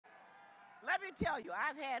let me tell you,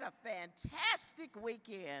 I've had a fantastic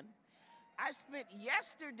weekend. I spent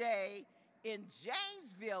yesterday in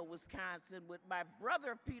Janesville, Wisconsin with my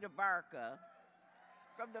brother Peter Barker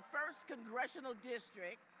from the 1st Congressional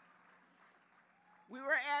District. We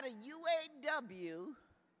were at a UAW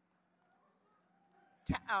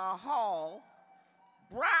hall,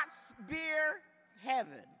 Brats Beer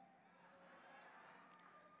Heaven.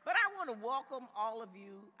 But I want to welcome all of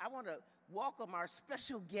you. I want to welcome our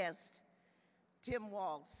special guest, Tim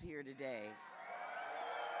Walz, here today.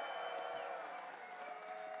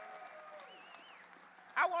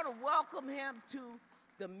 I want to welcome him to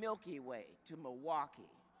the Milky Way, to Milwaukee.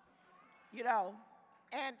 If you're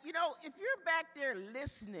back there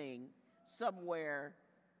listening somewhere,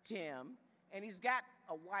 Tim, and he's got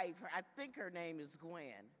a wife, I think her name is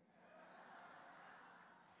Gwen.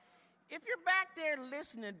 If you're back there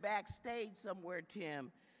listening backstage somewhere,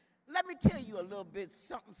 Tim, let me tell you a little bit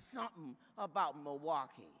something about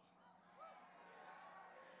Milwaukee.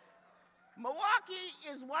 Milwaukee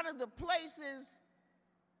is one of the places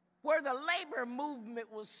where the labor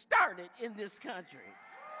movement was started in this country.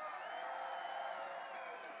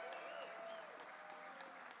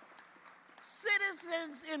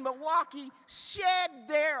 Citizens in Milwaukee shed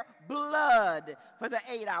their blood for the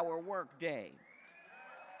 8-hour workday.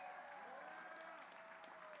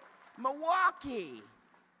 Milwaukee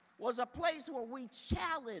was a place where we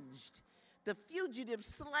challenged the fugitive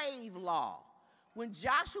slave law. When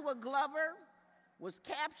Joshua Glover was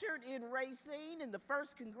captured in Racine in the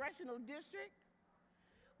 1st Congressional District,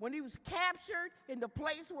 when he was captured in the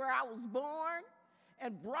place where I was born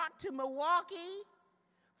and brought to Milwaukee,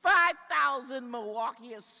 5,000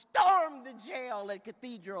 Milwaukeeans stormed the jail at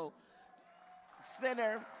Cathedral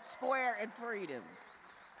Center Square and Freedom.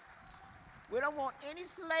 We don't want any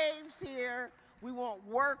slaves here. We want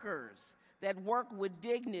workers that work with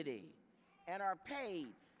dignity and are paid.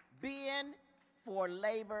 Being for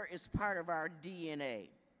labor is part of our DNA.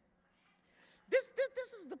 This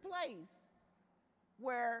is the place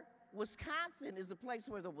where Wisconsin is the place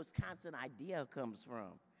where the Wisconsin idea comes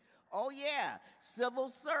from. Oh yeah, civil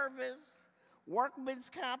service, workmen's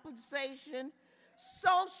compensation,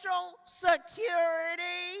 Social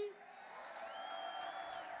Security.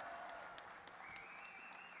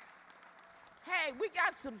 Hey, we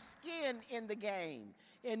got some skin in the game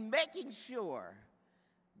in making sure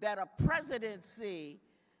that a presidency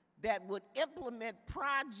that would implement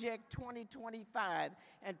Project 2025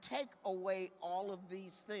 and take away all of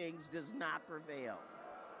these things does not prevail.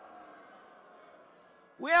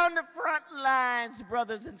 We're on the front lines,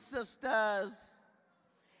 brothers and sisters.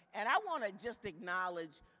 And I want to just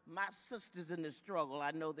acknowledge my sisters in the struggle.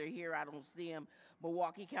 I know they're here. I don't see them.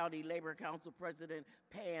 Milwaukee County Labor Council President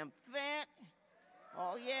Pam Fent.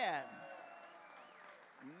 Oh, yeah.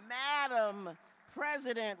 Madam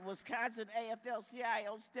President, Wisconsin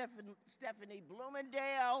AFL-CIO Stephanie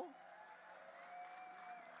Bloomendale.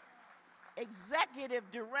 Executive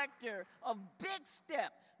Director of Big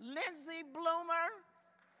Step, Lindsay Bloomer.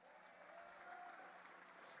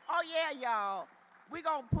 Oh, yeah, y'all. We're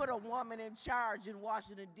going to put a woman in charge in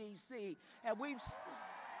Washington, D.C., and we've...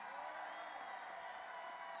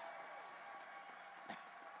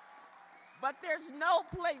 But there's no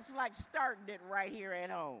place like starting it right here at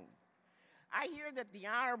home. I hear that the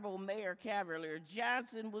Honorable Mayor Cavalier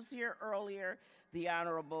Johnson was here earlier, the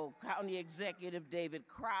Honorable County Executive David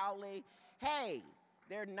Crowley. Hey,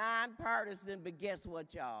 they're nonpartisan, but guess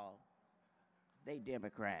what, y'all? They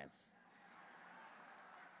Democrats.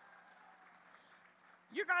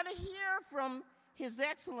 You're going to hear from His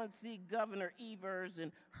Excellency Governor Evers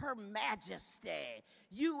and Her Majesty,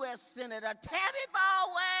 U.S. Senator Tammy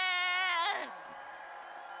Baldwin.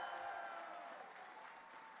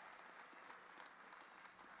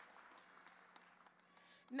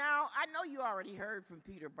 Now, I know you already heard from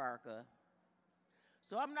Peter Barker,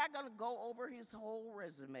 so I'm not going to go over his whole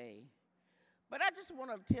resume, but I just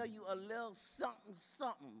want to tell you a little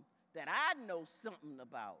something that I know something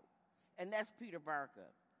about, and that's Peter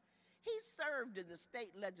Barker. He served in the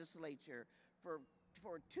state legislature for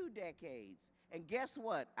 2 decades, and guess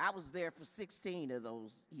what? I was there for 16 of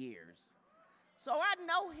those years. So I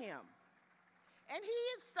know him, and he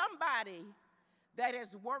is somebody that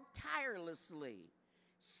has worked tirelessly.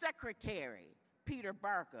 Secretary Peter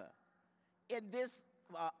Barker in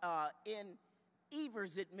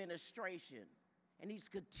Evers' administration, and he's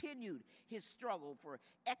continued his struggle for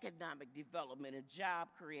economic development and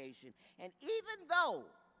job creation. And even though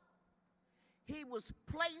he was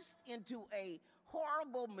placed into a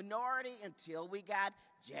horrible minority until we got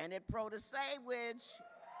Janet Protasewicz,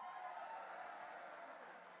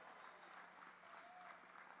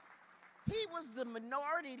 He was the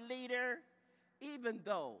minority leader, even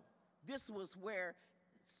though this was where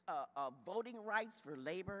voting rights for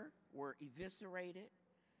labor were eviscerated.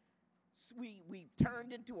 We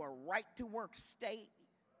turned into a right-to-work state,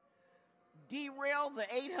 derailed the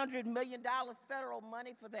 $800 million federal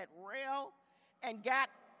money for that rail, and got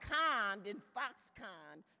conned in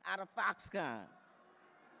Foxconn out of Foxconn.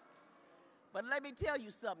 But let me tell you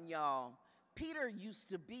something, y'all. Peter used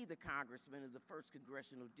to be the congressman of the 1st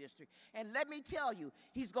Congressional District, and let me tell you,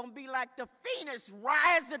 he's going to be like the phoenix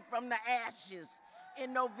rising from the ashes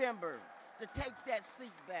in November to take that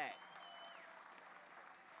seat back.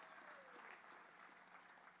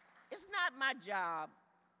 It's not my job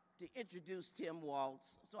to introduce Tim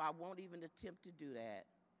Walz, so I won't even attempt to do that.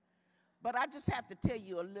 But I just have to tell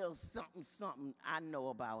you a little something I know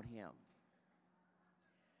about him.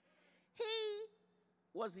 He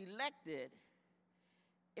was elected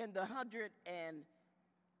in the 110th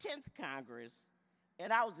Congress,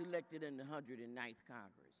 and I was elected in the 109th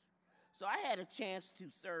Congress. So I had a chance to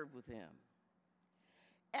serve with him.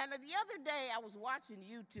 And the other day, I was watching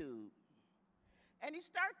YouTube, and he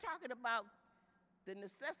started talking about the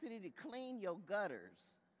necessity to clean your gutters.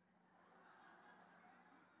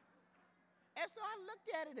 And so I looked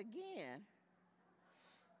at it again,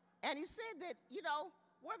 and he said that, you know,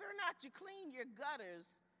 whether or not you clean your gutters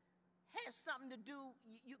has something to do,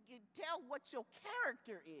 you can tell what your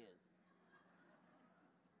character is,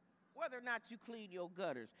 whether or not you clean your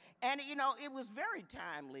gutters. And, you know, it was very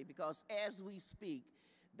timely because as we speak,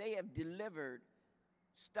 they have delivered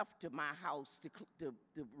stuff to my house to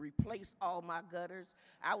replace all my gutters.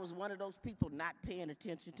 I was one of those people not paying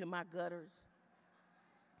attention to my gutters.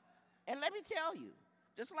 And let me tell you,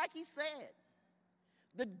 just like he said,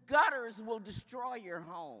 the gutters will destroy your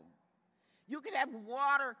home. You can have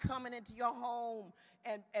water coming into your home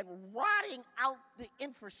and rotting out the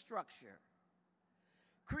infrastructure,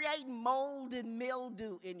 creating mold and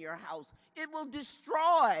mildew in your house. It will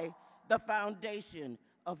destroy the foundation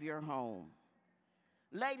of your home.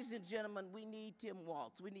 Ladies and gentlemen, we need Tim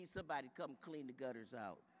Walz. We need somebody to come clean the gutters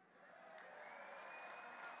out.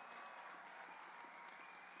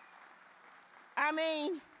 I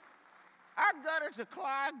mean, our gutters are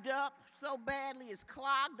clogged up so badly, it's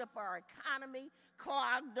clogged up our economy,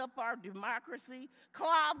 clogged up our democracy,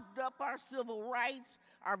 clogged up our civil rights,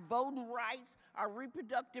 our voting rights, our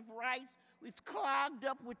reproductive rights. We've clogged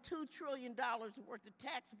up with $2 trillion worth of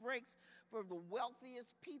tax breaks for the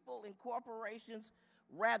wealthiest people and corporations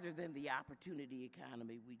rather than the opportunity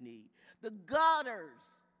economy we need. The gutters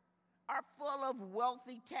are full of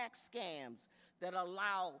wealthy tax scams that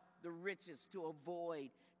allow the richest to avoid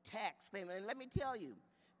tax payment. And let me tell you,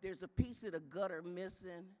 there's a piece of the gutter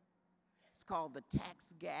missing. It's called the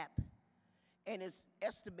tax gap, and it's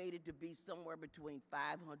estimated to be somewhere between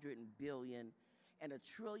 $500 billion and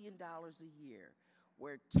 $1 trillion a year,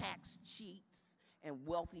 where tax cheats and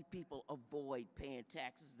wealthy people avoid paying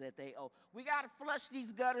taxes that they owe. We got to flush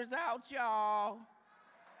these gutters out, y'all.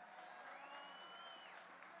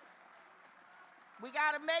 We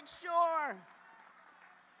got to make sure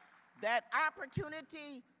that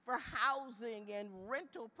opportunity for housing and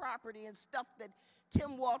rental property and stuff that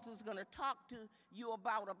Tim Walz is going to talk to you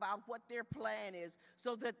about what their plan is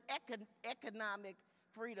so that economic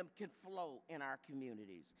freedom can flow in our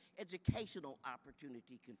communities. Educational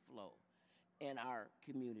opportunity can flow in our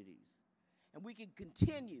communities. And we can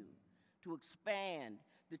continue to expand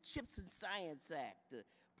the CHIPS and Science Act, to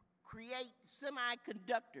create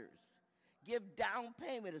semiconductors, give down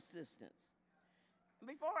payment assistance.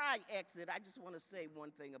 Before I exit, I just want to say one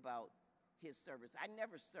thing about his service. I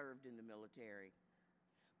never served in the military,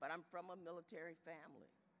 but I'm from a military family.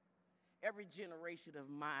 Every generation of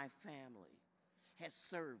my family has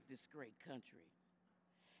served this great country.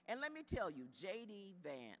 And let me tell you, J.D.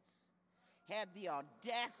 Vance had the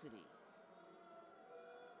audacity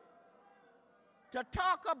to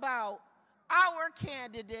talk about our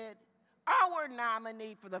candidate, our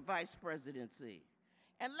nominee for the vice presidency.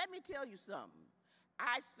 And let me tell you something.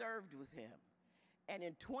 I served with him. And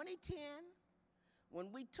in 2010,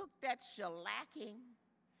 when we took that shellacking,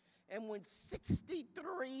 and when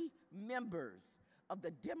 63 members of the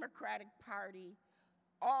Democratic Party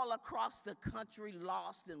all across the country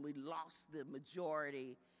lost, and we lost the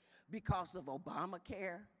majority because of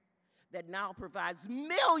Obamacare, that now provides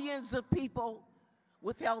millions of people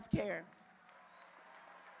with health care.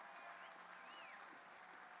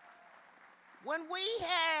 When we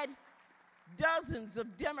had dozens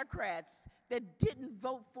of Democrats that didn't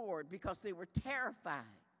vote for it because they were terrified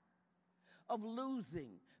of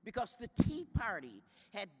losing, because the Tea Party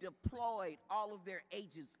had deployed all of their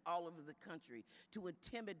agents all over the country to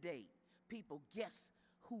intimidate People, guess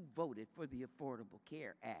who voted for the Affordable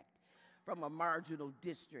Care Act from a marginal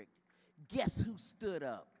district? Guess who stood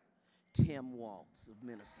up? Tim Walz of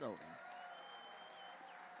Minnesota.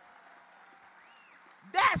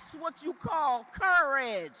 That's what you call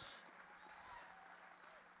courage.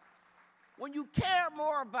 When you care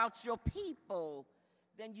more about your people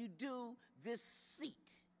than you do this seat.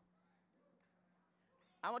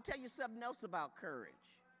 I want to tell you something else about courage.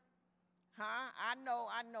 I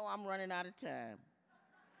know I'm running out of time.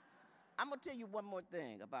 I'm going to tell you one more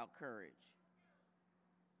thing about courage.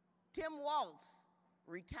 Tim Walz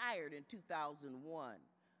retired in 2001,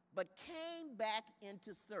 but came back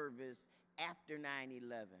into service after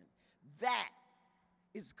 9/11. That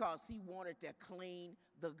is because he wanted to clean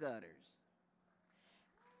the gutters.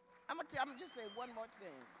 I'm going to just say one more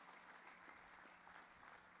thing.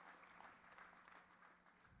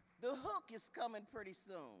 The hook is coming pretty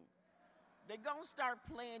soon. They're going to start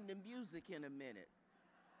playing the music in a minute.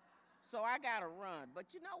 So I got to run.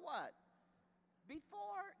 But you know what?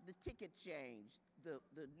 Before the ticket changed, the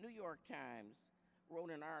New York Times wrote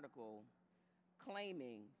an article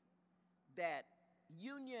claiming that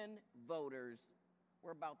union voters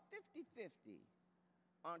were about 50-50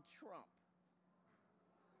 on Trump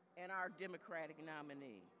and our Democratic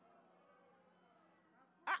nominee.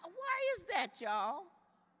 Why is that, y'all?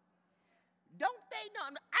 Don't they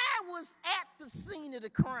know? I was at the scene of the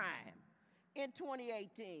crime in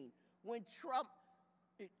 2018 when Trump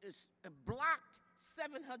blocked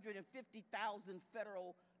 750,000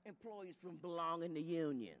 federal employees from belonging to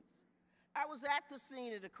unions. I was at the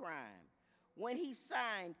scene of the crime when he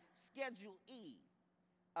signed Schedule E,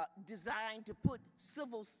 designed to put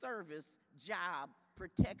civil service job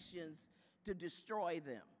protections to destroy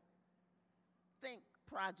them. Think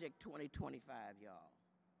Project 2025, y'all.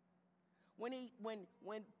 When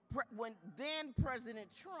then President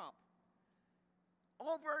Trump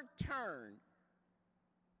overturned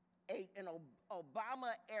an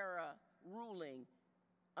Obama-era ruling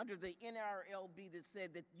under the NRLB that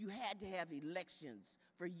said that you had to have elections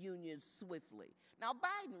for unions swiftly. Now,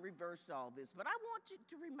 Biden reversed all this, but I want you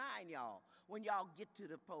to remind y'all when y'all get to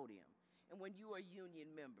the podium and when you're a union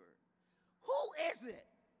member, who is it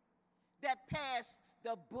that passed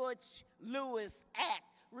the Butch-Lewis Act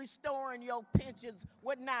restoring your pensions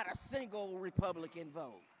with not a single Republican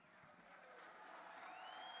vote?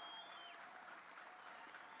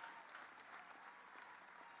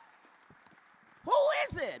 Who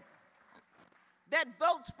is it that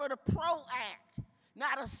votes for the PRO Act?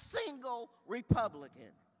 Not a single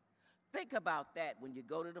Republican. Think about that when you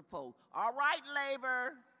go to the polls. All right,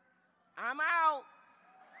 Labor, I'm out.